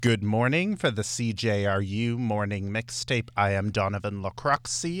Good morning for the CJRU Morning Mixtape. I am Donovan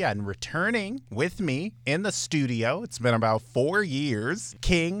LaCroixy, and returning with me in the studio, it's been about 4 years,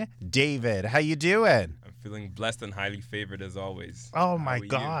 King David. How you doing? I'm feeling blessed and highly favored as always. Oh my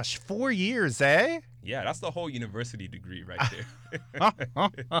gosh, 4 years, eh? Yeah, that's the whole university degree right there.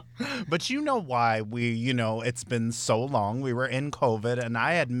 But you know why it's been so long. We were in COVID and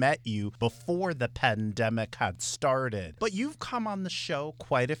I had met you before the pandemic had started. But you've come on the show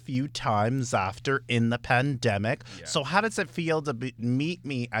quite a few times after in the pandemic. Yeah. So how does it feel to meet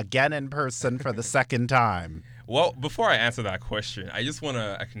me again in person for the second time? Well, before I answer that question, I just want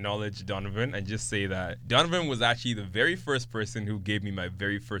to acknowledge Donovan and just say that Donovan was actually the very first person who gave me my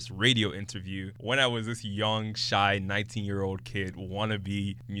very first radio interview when I was this young, shy, 19-year-old kid,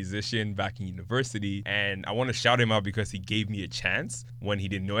 wannabe musician back in university. And I want to shout him out because he gave me a chance when he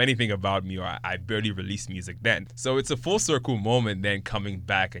didn't know anything about me, or I barely released music then. So it's a full circle moment then coming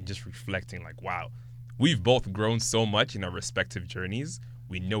back and just reflecting like, wow, we've both grown so much in our respective journeys.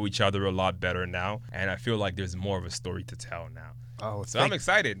 We know each other a lot better now, and I feel like there's more of a story to tell now. I'm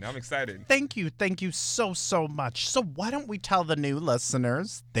excited. Thank you so much. So why don't we tell the new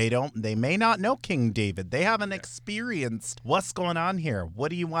listeners? They may not know King David. They haven't experienced what's going on here.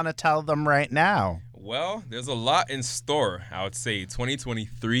 What do you want to tell them right now? Well, there's a lot in store. I would say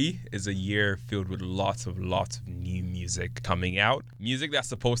 2023 is a year filled with lots of new music coming out. Music that's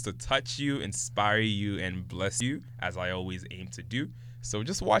supposed to touch you, inspire you, and bless you, as I always aim to do. So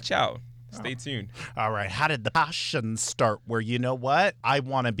just watch out. Stay tuned. All right. How did the passion start where, you know what? I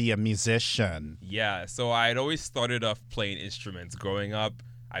want to be a musician. Yeah. So I had always started off playing instruments. Growing up,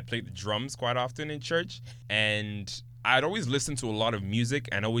 I played the drums quite often in church. And I'd always listened to a lot of music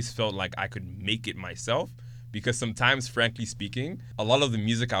and always felt like I could make it myself. Because sometimes, frankly speaking, a lot of the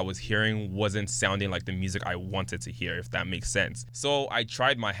music I was hearing wasn't sounding like the music I wanted to hear, if that makes sense. So I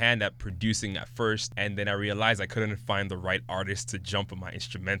tried my hand at producing at first, and then I realized I couldn't find the right artist to jump on my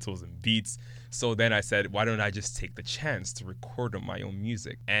instrumentals and beats. So then I said, why don't I just take the chance to record on my own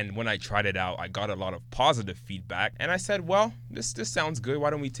music? And when I tried it out, I got a lot of positive feedback. And I said, well, this sounds good. Why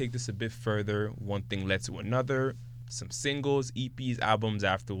don't we take this a bit further? One thing led to another. Some singles, EPs, albums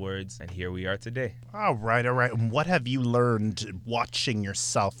afterwards, and here we are today. All right. And what have you learned watching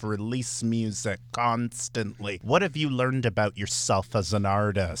yourself release music constantly? What have you learned about yourself as an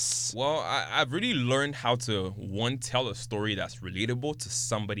artist? Well, I've really learned how to, one, tell a story that's relatable to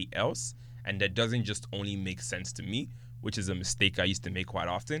somebody else and that doesn't just only make sense to me, which is a mistake I used to make quite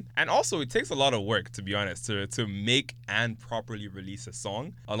often. And also, it takes a lot of work, to be honest, to make and properly release a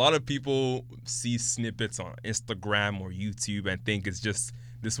song. A lot of people see snippets on Instagram or YouTube and think it's just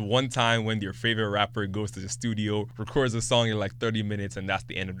this one time when your favorite rapper goes to the studio, records a song in like 30 minutes, and that's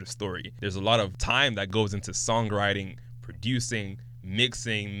the end of the story. There's a lot of time that goes into songwriting, producing,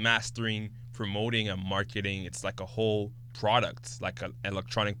 mixing, mastering, promoting, and marketing. It's like a whole product, like an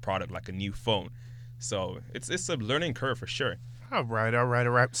electronic product, like a new phone. So it's a learning curve for sure. All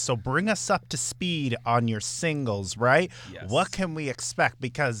right. So bring us up to speed on your singles, right? Yes. What can we expect?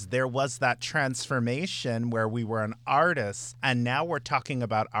 Because there was that transformation where we were an artist, and now we're talking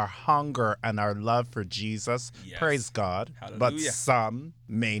about our hunger and our love for Jesus. Yes. Praise God. Hallelujah. But some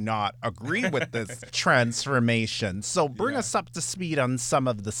may not agree with this transformation. So bring us up to speed on some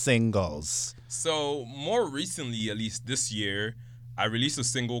of the singles. So more recently, at least this year, I released a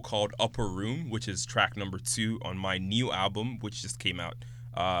single called Upper Room, which is track number 2 on my new album, which just came out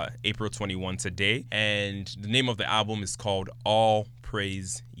April 21 today. And the name of the album is called All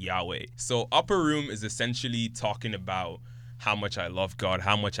Praise Yahweh. So Upper Room is essentially talking about how much I love God,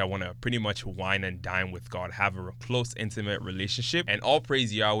 how much I want to pretty much wine and dine with God, have a close, intimate relationship. And All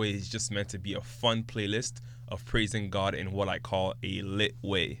Praise Yahweh is just meant to be a fun playlist of praising God in what I call a lit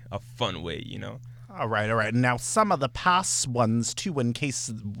way, a fun way, you know? All right. Now, some of the past ones, too, in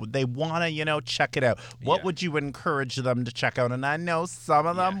case they want to, check it out. What would you encourage them to check out? And I know some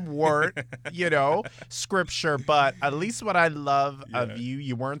of them weren't, scripture, but at least what I love of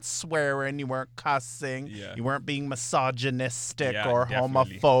you weren't swearing, you weren't cussing, you weren't being misogynistic or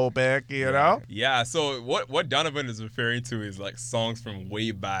definitely homophobic, you know? Yeah, so what Donovan is referring to is like songs from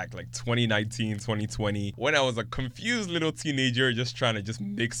way back, like 2019, 2020, when I was a confused little teenager just trying to just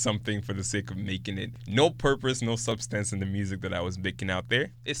make something for the sake of making it. No purpose, no substance in the music that I was making out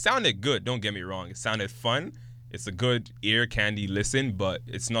there. It sounded good, don't get me wrong. It sounded fun. It's a good ear candy listen, but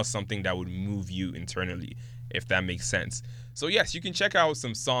it's not something that would move you internally, if that makes sense. So yes, you can check out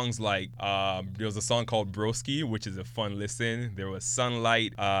some songs like there was a song called Broski, which is a fun listen. There was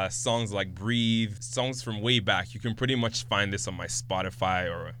Sunlight, songs like Breathe, songs from way back. You can pretty much find this on my Spotify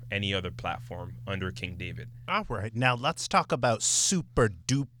or any other platform under King David. All right, now let's talk about Super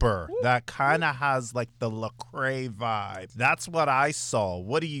Duper. That kind of has like the Lecrae vibe. That's what I saw.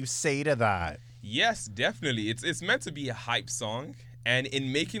 What do you say to that? Yes, definitely. It's meant to be a hype song. And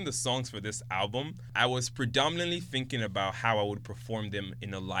in making the songs for this album, I was predominantly thinking about how I would perform them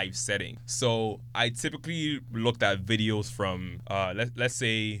in a live setting. So I typically looked at videos from, let's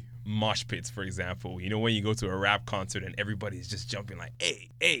say, mosh pits, for example. You know, when you go to a rap concert and everybody's just jumping like,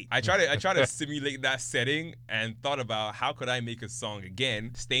 hey, hey. I try to simulate that setting and thought about how could I make a song,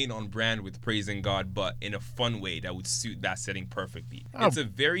 again, staying on brand with praising God, but in a fun way that would suit that setting perfectly. It's a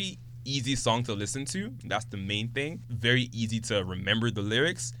very easy song to listen to. That's the main thing. Very easy to remember the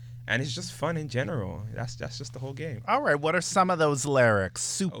lyrics, and it's just fun in general. That's just the whole game. All right, what are some of those lyrics?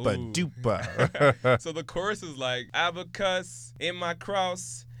 Super duper. So the chorus is like, abacus in my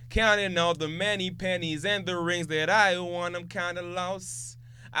cross, counting all the many pennies and the rings that I won. I'm kind of lost.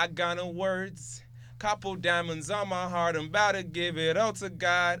 I got no words. Couple diamonds on my heart. I'm about to give it all to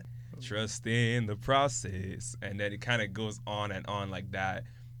God. Trust in the process. And then it kind of goes on and on like that.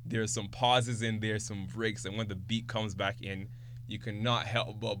 There's some pauses in there, some breaks, and when the beat comes back in, you cannot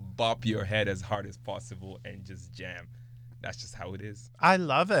help but bop your head as hard as possible and just jam. That's just how it is. I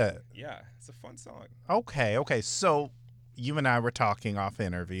love it. Yeah, it's a fun song. Okay. So you and I were talking off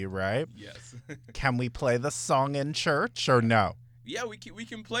interview, right? Yes. Can we play the song in church or no? Yeah, we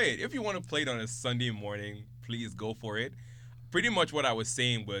can play it. If you want to play it on a Sunday morning, please go for it. Pretty much what I was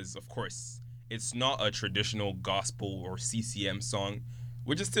saying was, of course, it's not a traditional gospel or CCM song,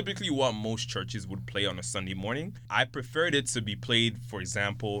 which is typically what most churches would play on a Sunday morning. I preferred it to be played, for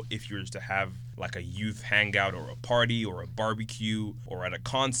example, if you were to have like a youth hangout or a party or a barbecue or at a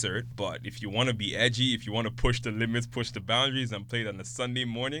concert. But if you want to be edgy, if you want to push the limits, push the boundaries, and play it on a Sunday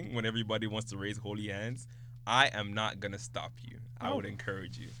morning when everybody wants to raise holy hands, I am not going to stop you. I would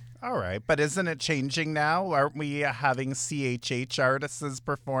encourage you. All right, but isn't it changing now? Aren't we having CHH artists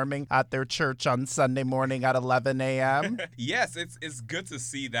performing at their church on Sunday morning at 11 a.m.? Yes, it's good to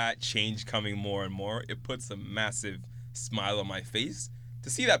see that change coming more and more. It puts a massive smile on my face to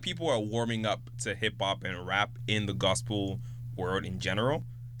see that people are warming up to hip-hop and rap in the gospel world in general.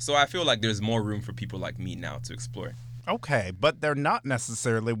 So I feel like there's more room for people like me now to explore. Okay, but they're not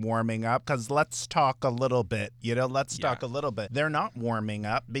necessarily warming up because let's talk a little bit, talk a little bit. They're not warming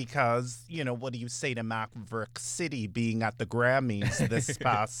up because, what do you say to Maverick City being at the Grammys this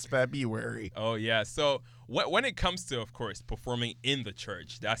past February? Oh, yeah. So when it comes to, of course, performing in the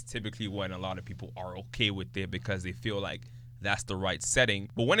church, that's typically when a lot of people are okay with it because they feel like that's the right setting.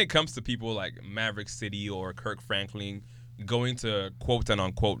 But when it comes to people like Maverick City or Kirk Franklin going to quote and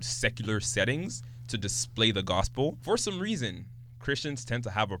unquote secular settings to display the gospel, for some reason, Christians tend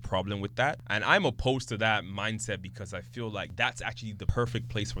to have a problem with that. And I'm opposed to that mindset because I feel like that's actually the perfect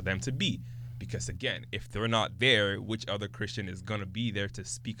place for them to be. Because again, if they're not there, which other Christian is going to be there to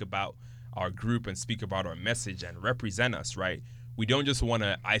speak about our group and speak about our message and represent us, right? We don't just want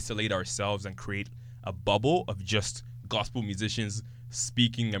to isolate ourselves and create a bubble of just gospel musicians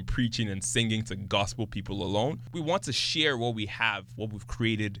speaking and preaching and singing to gospel people alone. We want to share what we have, what we've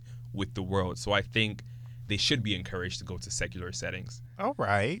created with the world. So I think they should be encouraged to go to secular settings. All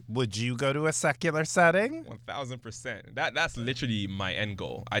right. Would you go to a secular setting? 1,000%. That's literally my end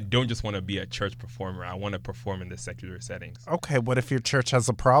goal. I don't just want to be a church performer. I want to perform in the secular settings. Okay. What if your church has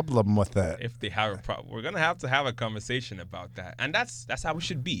a problem with it? If they have a problem, we're going to have a conversation about that. And that's how it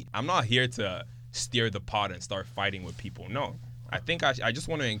should be. I'm not here to steer the pot and start fighting with people. No. I think I just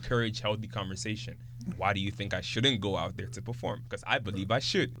want to encourage healthy conversation. Why do you think I shouldn't go out there to perform? Because I believe I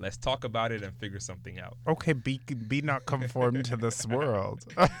should. Let's talk about it and figure something out. Okay, be not conformed to this world.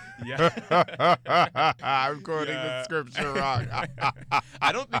 Yeah. I'm quoting the scripture wrong.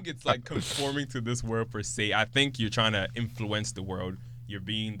 I don't think it's like conforming to this world per se. I think you're trying to influence the world. You're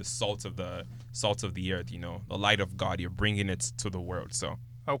being the salt of the earth, the light of God. You're bringing it to the world. So.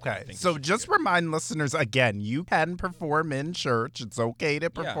 Okay, so just remind listeners again, you can perform in church. It's okay to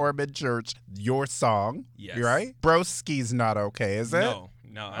perform in church. Your song, yes. Right? Broski's not okay, is it?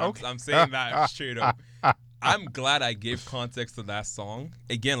 No. Okay. I'm saying that straight up. I'm glad I gave context to that song.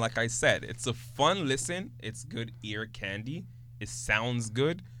 Again, like I said, it's a fun listen. It's good ear candy. It sounds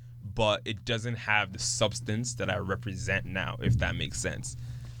good, but it doesn't have the substance that I represent now, if that makes sense.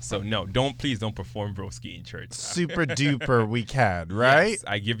 So no, please don't perform Broski in church. Super duper we can, right? Yes,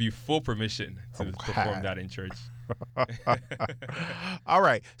 I give you full permission to perform that in church. All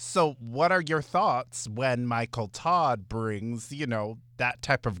right. So what are your thoughts when Michael Todd brings, that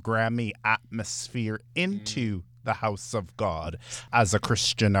type of Grammy atmosphere into the house of God as a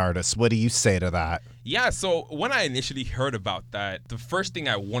Christian artist? What do you say to that? Yeah, so when I initially heard about that, the first thing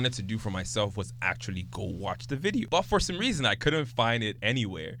I wanted to do for myself was actually go watch the video. But for some reason, I couldn't find it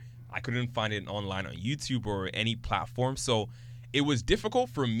anywhere. I couldn't find it online on YouTube or any platform. So it was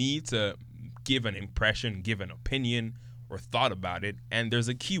difficult for me to give an impression, give an opinion, or thought about it. And there's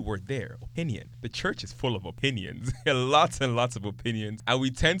a key word there, opinion. The church is full of opinions, lots and lots of opinions. And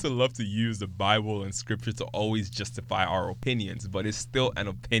we tend to love to use the Bible and scripture to always justify our opinions, but it's still an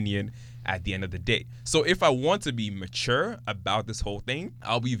opinion at the end of the day. So if I want to be mature about this whole thing,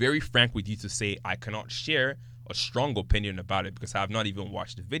 I'll be very frank with you to say I cannot share a strong opinion about it because I have not even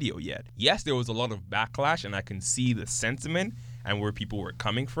watched the video yet. Yes, there was a lot of backlash and I can see the sentiment and where people were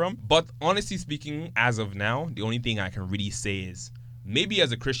coming from. But honestly speaking, as of now, the only thing I can really say is maybe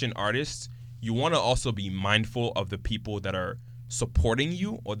as a Christian artist, you want to also be mindful of the people that are supporting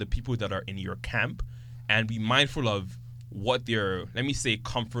you or the people that are in your camp, and be mindful of what their, let me say,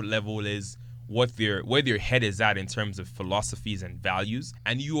 comfort level is, where their head is at in terms of philosophies and values.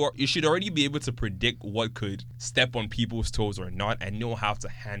 And you should already be able to predict what could step on people's toes or not, and know how to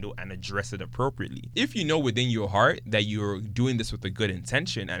handle and address it appropriately. If you know within your heart that you're doing this with a good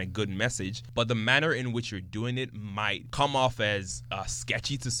intention and a good message, but the manner in which you're doing it might come off as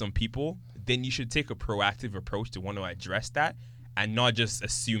sketchy to some people, then you should take a proactive approach to want to address that, and not just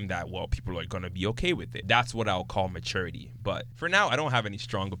assume that, well, people are going to be okay with it. That's what I'll call maturity. But for now, I don't have any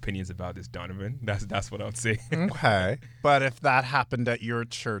strong opinions about this, Donovan. That's what I would say. Okay. But if that happened at your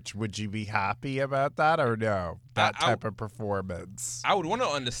church, would you be happy about that or no? That type of performance? I would want to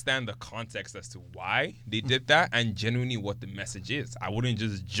understand the context as to why they did that and genuinely what the message is. I wouldn't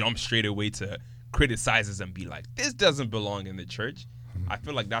just jump straight away to criticize and be like, this doesn't belong in the church. I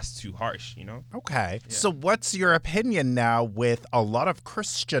feel like that's too harsh, Okay. Yeah. So what's your opinion now with a lot of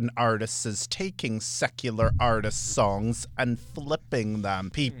Christian artists taking secular artist songs and flipping them?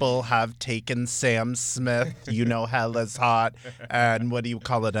 People have taken Sam Smith, Hell is Hot, and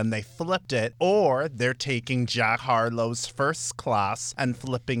and they flipped it. Or they're taking Jack Harlow's First Class and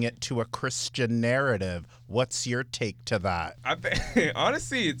flipping it to a Christian narrative. What's your take to that?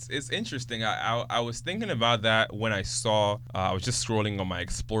 Honestly, it's interesting. I was thinking about that when I saw, I was just scrolling on my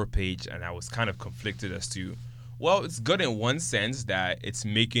Explore page, and I was kind of conflicted as to, well, it's good in one sense that it's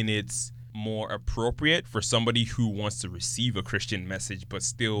making it more appropriate for somebody who wants to receive a Christian message but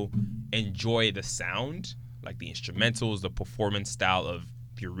still enjoy the sound, like the instrumentals, the performance style of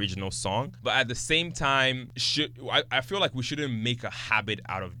the original song. But at the same time, I feel like we shouldn't make a habit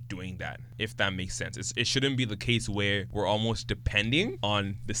out of doing that, if that makes sense. It shouldn't be the case where we're almost depending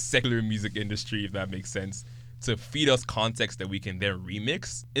on the secular music industry, if that makes sense, to feed us context that we can then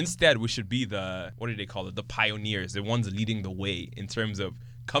remix. Instead, we should be the pioneers, the ones leading the way in terms of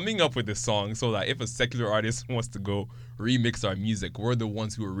coming up with a song, so that if a secular artist wants to go remix our music, we're the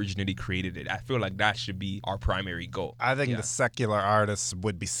ones who originally created it. I feel like that should be our primary goal. I think the secular artists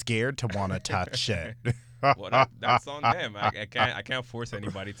would be scared to want to touch it. Well, that's on them. I can't force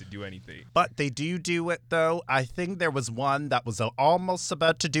anybody to do anything. But they do it, though. I think there was one that was almost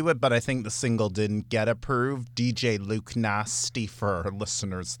about to do it, but I think the single didn't get approved. DJ Luke Nasty, for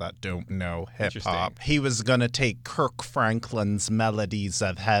listeners that don't know hip-hop. He was going to take Kirk Franklin's Melodies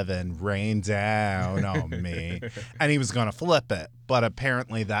of Heaven, Rain Down on Me, and he was going to flip it. But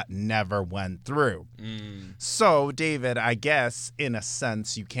apparently that never went through. So, David, I guess, in a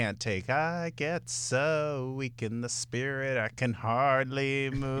sense, you can't take, I get so weak in the spirit, I can hardly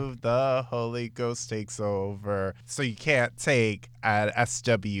move, the Holy Ghost takes over. So you can't take an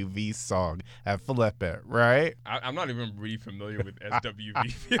SWV song and flip it, right? I'm not even really familiar with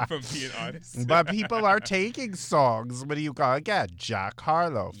SWV, if I'm being honest. But people are taking songs. What do you call it again? Jack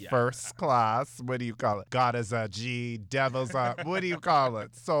Harlow, First Class. What do you call it? God is a G, Devil's a... What do you call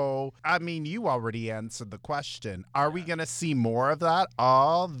it? So, I mean, you already answered the question. Are we going to see more of that?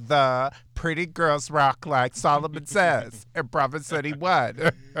 All the pretty girls rock like Solomon says in Proverbs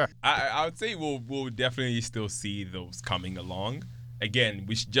 31. I would say we'll definitely still see those coming along. Again,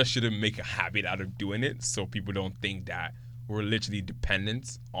 we just shouldn't make a habit out of doing it, so people don't think that we're literally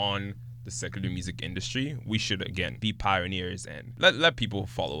dependent on the secular music industry. We should, again, be pioneers and let people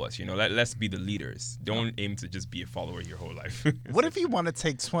follow us. Let's be the leaders. Don't aim to just be a follower your whole life. What if you want to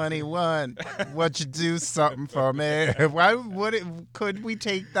take 21? Would you do something for me? Could we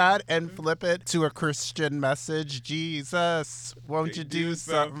take that and flip it to a Christian message? Jesus, Won't you do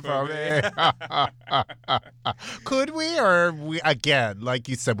something for me? Could we, or we, again, like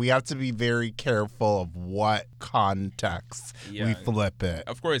you said, we have to be very careful of what context we flip it.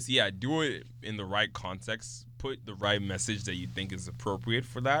 Of course, do it in the right context. Put the right message that you think is appropriate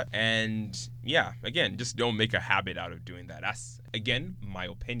for that. And again, just don't make a habit out of doing that. That's, again, my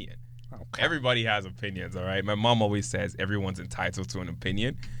opinion. Okay. Everybody has opinions, all right? My mom always says everyone's entitled to an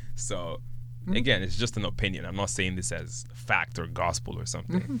opinion. So, again, it's just an opinion. I'm not saying this as fact or gospel or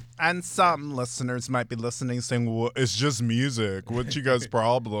something. And some listeners might be listening saying, well, it's just music. What's you guys'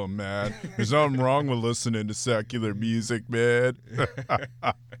 problem, man? There's nothing wrong with listening to secular music, man.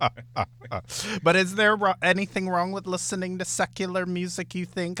 But is there anything wrong with listening to secular music, you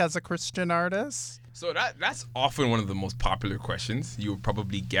think, as a Christian artist? So that's often one of the most popular questions you would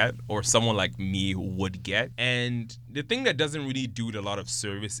probably get, or someone like me would get. And the thing that doesn't really do it a lot of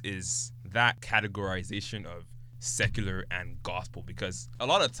service is that categorization of secular and gospel, because a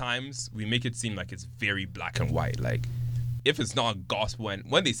lot of times we make it seem like it's very black and white. Like, if it's not gospel, and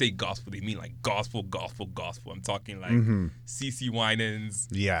when they say gospel, they mean like gospel. I'm talking like CeCe Winans,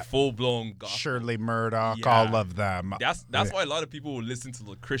 full-blown gospel. Shirley Murdoch, all of them. That's why a lot of people will listen to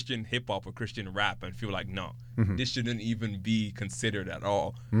the Christian hip-hop or Christian rap and feel like, no, this shouldn't even be considered at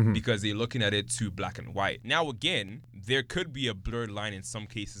all, because they're looking at it too black and white. Now, again, there could be a blurred line in some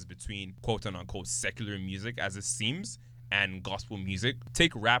cases between quote-unquote secular music, as it seems, and gospel music.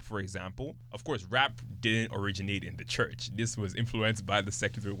 Take rap, for example. Of course, rap didn't originate in the church. This was influenced by the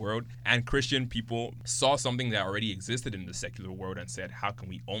secular world, and Christian people saw something that already existed in the secular world and said, how can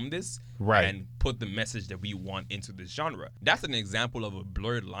we own this? Right. And put the message that we want into this genre. That's an example of a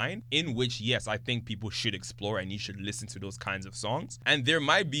blurred line in which, yes, I think people should explore and you should listen to those kinds of songs. And there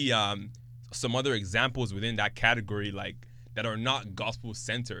might be some other examples within that category, like, that are not gospel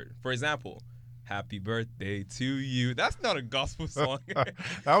centered. For example, Happy Birthday to You. That's not a gospel song.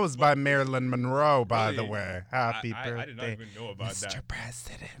 That was by Marilyn Monroe, by the way. Happy birthday, I did not even know about Mr. that.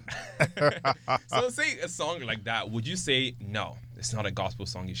 President. So say a song like that, would you say, no, it's not a gospel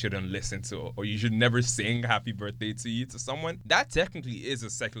song, you shouldn't listen to, or you should never sing Happy Birthday to You to someone? That technically is a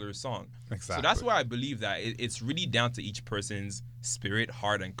secular song. Exactly. So that's why I believe that it's really down to each person's spirit,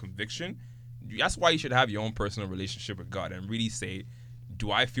 heart, and conviction. That's why you should have your own personal relationship with God and really say, do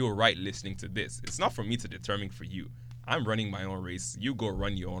I feel right listening to this? It's not for me to determine for you. I'm running my own race. You go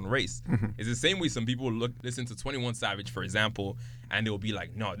run your own race. It's the same way some people listen to 21 Savage, for example, and they'll be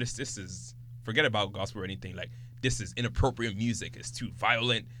like, no, this is, forget about gospel or anything. Like, this is inappropriate music. It's too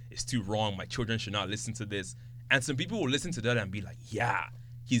violent. It's too wrong. My children should not listen to this. And some people will listen to that and be like, yeah,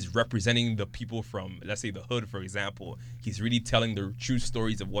 he's representing the people from, let's say, the hood, for example. He's really telling the true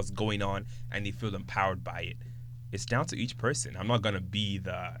stories of what's going on, and they feel empowered by it. It's down to each person. I'm not going to be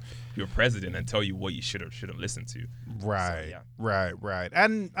your president and tell you what you should or shouldn't listen to. Right, so, right.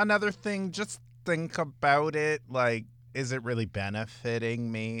 And another thing, just think about it, like, is it really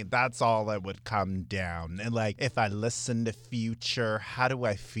benefiting me? That's all that would come down. And like, if I listen to Future, how do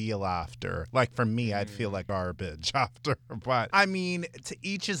I feel after? Like, for me, I'd feel like garbage after. But I mean, to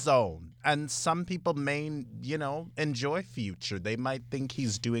each his own. And some people may, enjoy Future. They might think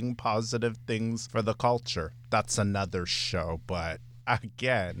he's doing positive things for the culture. That's another show, but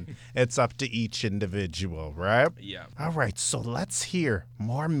again, it's up to each individual, right? Yeah. All right, so let's hear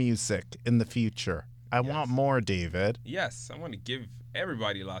more music in the future. I want more, David. Yes, I want to give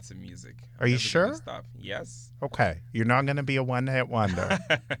everybody lots of music. Are you sure? Stop. Yes. Okay, you're not going to be a one-hit wonder.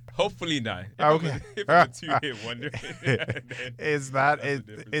 Hopefully not. Okay. If I'm a two-hit wonder. Is that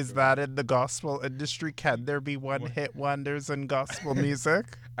in the gospel industry? Can there be one-hit wonders in gospel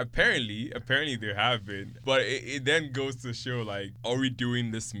music? Apparently there have been. But it then goes to show, like, are we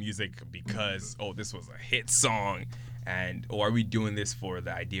doing this music because, this was a hit song? Or are we doing this for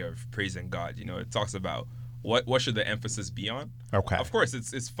the idea of praising God? It talks about what should the emphasis be on? Okay. Of course,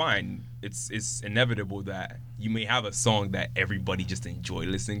 it's fine. It's inevitable that you may have a song that everybody just enjoy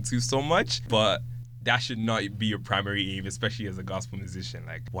listening to so much, but that should not be your primary aim, especially as a gospel musician.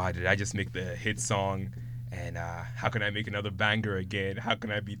 Like, wow, did I just make the hit song? And how can I make another banger again? How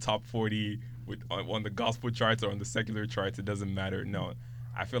can I be top 40 on the gospel charts or on the secular charts? It doesn't matter. No.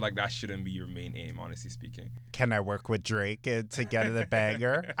 I feel like that shouldn't be your main aim, honestly speaking. Can I work with Drake to get the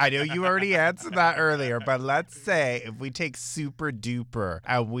banger? I know you already answered that earlier, but let's say if we take Super Duper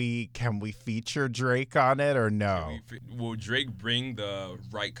and can we feature Drake on it or no? Will Drake bring the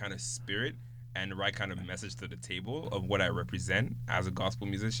right kind of spirit and the right kind of message to the table of what I represent as a gospel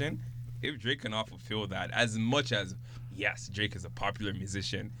musician? If Drake cannot fulfill that, as much as, yes, Drake is a popular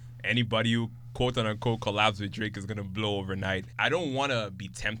musician anybody who quote unquote collabs with Drake is gonna blow overnight. I don't want to be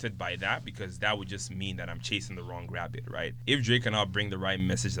tempted by that because that would just mean that I'm chasing the wrong rabbit, right? If Drake cannot bring the right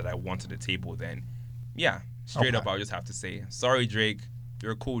message that I want to the table, then yeah, straight up I'll just have to say, sorry Drake,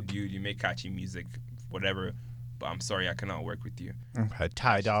 you're a cool dude, you make catchy music, whatever, but I'm sorry I cannot work with you.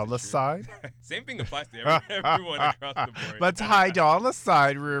 Ty Dolla $ign. Same thing applies to everyone across the board. But Ty Dolla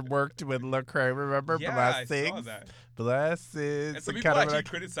 $ign worked with Lecrae, remember? Yeah, Blessings. I saw that. Blessings. And some people actually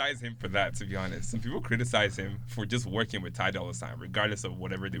criticize him for that, to be honest. Some people criticize him for just working with Ty Dolla $ign, regardless of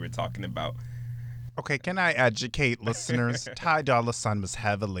whatever they were talking about. Okay, can I educate listeners? Ty Dolla $ign was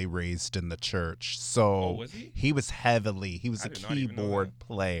heavily raised in the church. So was he? He was a keyboard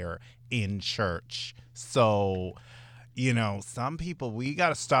player in church. So, some people, we got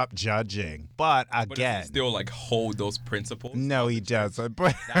to stop judging. But again. But does he still hold those principles? No, he doesn't.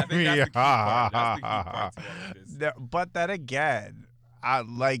 But I think that's the key part. That's the key part to all of this. No, but then again, I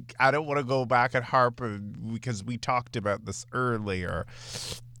don't want to go back and harp because we talked about this earlier.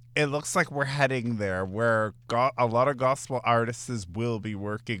 It looks like we're heading there where a lot of gospel artists will be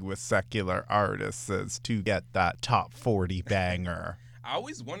working with secular artists to get that top 40 banger. I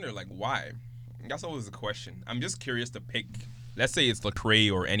always wonder, why? That's always the question. I'm just curious to pick, let's say it's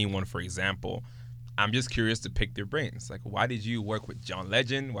Lecrae or anyone, for example. I'm just curious to pick their brains. Why did you work with John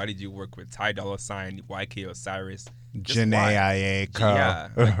Legend? Why did you work with Ty Dolla $ign, YK Osiris? Janae Aiko.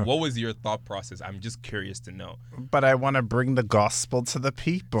 Yeah. What was your thought process? I'm just curious to know. But I want to bring the gospel to the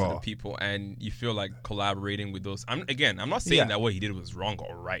people. And you feel like collaborating with those. I'm not saying that what he did was wrong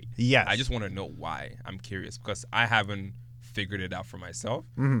or right. Yes. I just want to know why. I'm curious because I haven't figured it out for myself.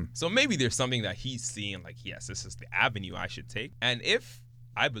 Mm-hmm. So maybe there's something that he's seeing yes, this is the avenue I should take. And if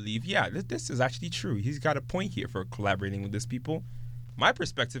I believe, this is actually true. He's got a point here for collaborating with these people. My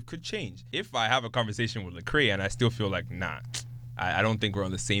perspective could change. If I have a conversation with Lecrae and I still feel nah, I don't think we're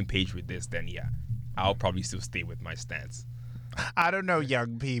on the same page with this, then I'll probably still stay with my stance. I don't know,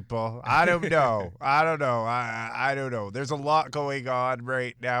 young people. I don't know. I don't know. There's a lot going on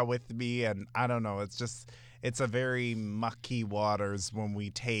right now with me, and I don't know. It's a very mucky waters when we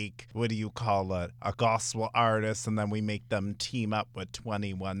take, a gospel artist, and then we make them team up with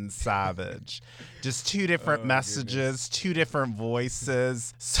 21 Savage. Just two different messages, two different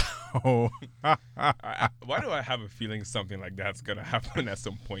voices. So why do I have a feeling something like that's going to happen at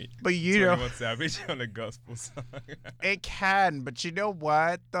some point? But 21 Savage on a gospel song. It can, but you know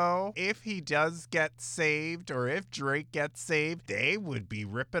what, though? If he does get saved, or if Drake gets saved, they would be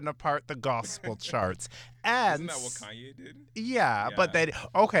ripping apart the gospel charts. And isn't that what Kanye did? Yeah, but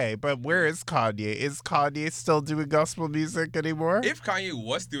but where is Kanye? Is Kanye still doing gospel music anymore? If Kanye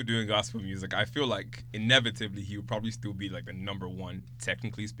was still doing gospel music, I feel like inevitably he would probably still be the number one,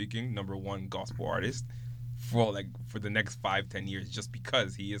 technically speaking, number one gospel artist for the next 5-10 years, just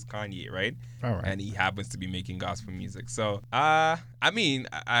because he is Kanye, right? All right. And he happens to be making gospel music. So, I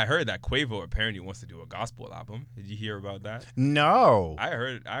heard that Quavo apparently wants to do a gospel album. Did you hear about that? No. I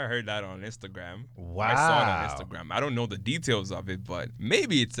heard that on Instagram. Wow. I saw it on Instagram. I don't know the details of it, but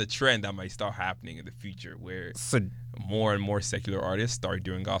maybe it's a trend that might start happening in the future where more and more secular artists start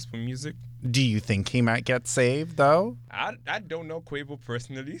doing gospel music. Do you think he might get saved, though? I don't know Quavo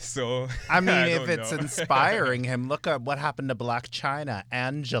personally, so I mean, if it's inspiring him, look at what happened to Black China,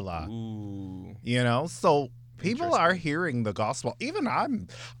 Angela. Ooh. So people are hearing the gospel. Even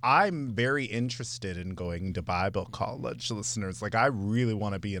I'm very interested in going to Bible college, listeners. I really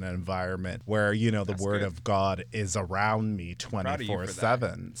want to be in an environment where, the word of God is around me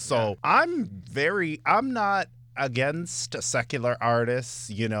 24/7. So I'm not against secular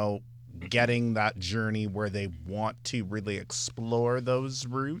artists, getting that journey where they want to really explore those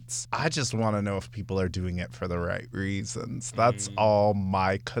roots. I just want to know if people are doing it for the right reasons. That's all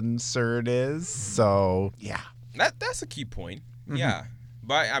my concern is. So, yeah. That's a key point. Mm-hmm. Yeah.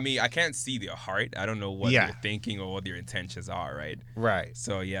 But, I can't see their heart. I don't know what they're thinking or what their intentions are, right? Right.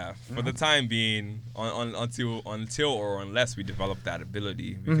 So, yeah, for the time being, until or unless we develop that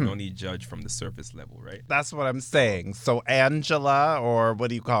ability, we can only judge from the surface level, right? That's what I'm saying. So, Angela, or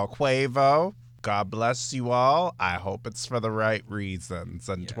Quavo, God bless you all. I hope it's for the right reasons.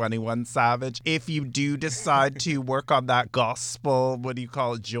 And 21 Savage, if you do decide to work on that gospel,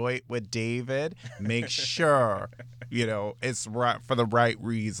 joint with David, make sure, it's right for the right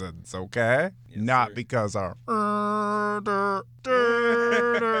reasons, okay? Yes, not sir. Because our...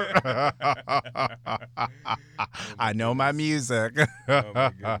 I know my music. Oh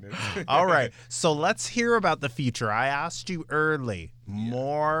my goodness. All right. So let's hear about the future. I asked you early.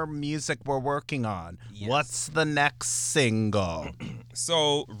 More music we're working on. Yes. What's the next single?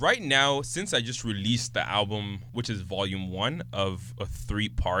 So right now, since I just released the album, which is volume 1 of a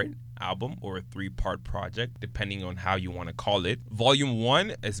 3-part album or a 3-part project, depending on how you want to call it. Volume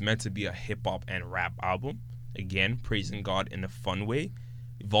 1 is meant to be a hip hop and rap album. Again, praising God in a fun way.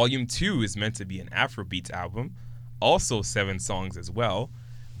 Volume 2 is meant to be an Afrobeats album. Also 7 songs as well,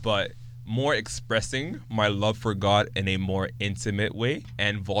 but more expressing my love for God in a more intimate way.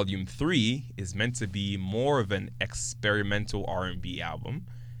 And Volume 3 is meant to be more of an experimental R&B album.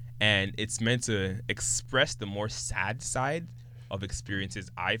 And it's meant to express the more sad side of experiences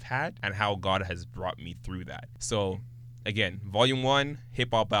I've had and how God has brought me through that. So again, Volume 1,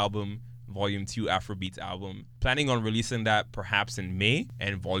 hip-hop album. Volume 2, Afrobeats album. Planning on releasing that perhaps in May.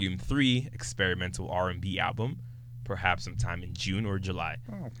 And Volume 3, experimental R&B album. Perhaps sometime in June or July.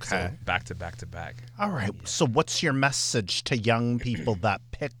 Okay. So back to back to back. All right. So what's your message to young people that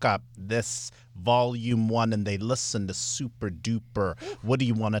pick up this Volume 1 and they listen to Super Duper? What do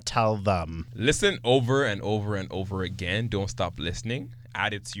you want to tell them? Listen over and over and over again. Don't stop listening.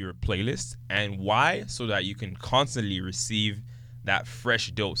 Add it to your playlist. And why? So that you can constantly receive that fresh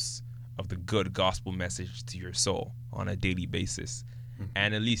dose of the good gospel message to your soul on a daily basis.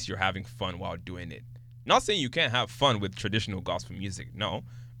 And at least you're having fun while doing it. Not saying you can't have fun with traditional gospel music, no.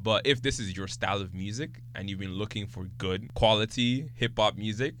 But if this is your style of music and you've been looking for good quality hip-hop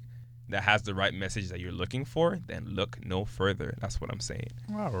music that has the right message that you're looking for, then look no further. That's what I'm saying.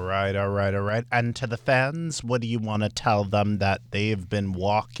 All right. And to the fans, what do you want to tell them that they've been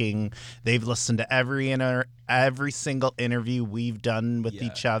walking? They've listened to every single interview we've done with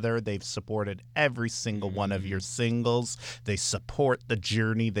each other. They've supported every single one of your singles. They support the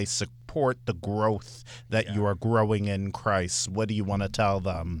journey. They support the growth that you are growing in Christ. What do you want to tell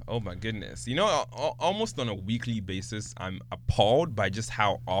them? Oh my goodness. You know, almost on a weekly basis, I'm appalled by just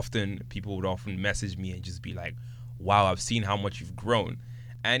how often people would often message me and just be like, wow, I've seen how much you've grown.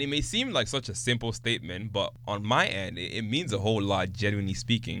 And it may seem like such a simple statement, but on my end, it means a whole lot, genuinely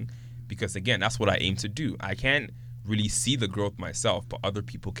speaking, because again, that's what I aim to do. I can't really see the growth myself, but other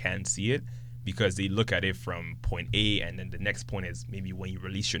people can see it because they look at it from point A, and then the next point is maybe when you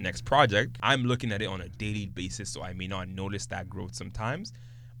release your next project. I'm looking at it on a daily basis, so I may not notice that growth sometimes,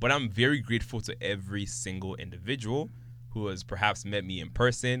 but I'm very grateful to every single individual who has perhaps met me in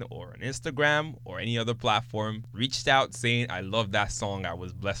person or on Instagram or any other platform, reached out saying, I love that song, I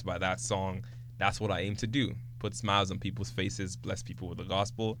was blessed by that song. That's what I aim to do. Put smiles on people's faces, bless people with the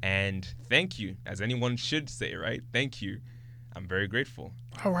gospel, and thank you, as anyone should say, right? Thank you. I'm very grateful.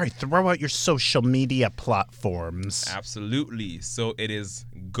 All right, throw out your social media platforms. Absolutely. So it is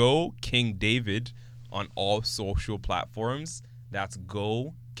Go King David on all social platforms. That's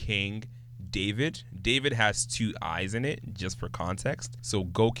Go King David. David has 2 I's in it, just for context. So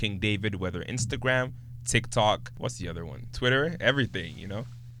Go King David, whether Instagram, TikTok, what's the other one? Twitter, everything, you know?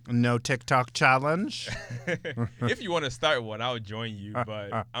 No TikTok challenge? If you want to start one, I'll join you,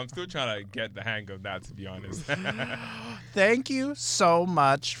 but I'm still trying to get the hang of that, to be honest. Thank you so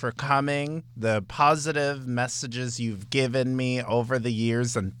much for coming, the positive messages you've given me over the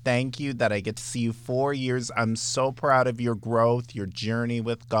years, and thank you that I get to see you 4 years. I'm so proud of your growth, your journey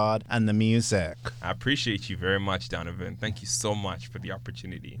with God, and the music. I appreciate you very much, Donovan. Thank you so much for the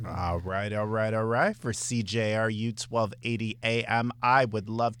opportunity. All right. For CJRU 1280 AM, I would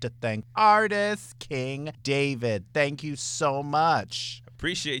love to thank artist King David. Thank you so much.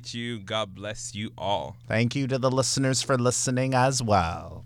 Appreciate you. God bless you all. Thank you to the listeners for listening as well.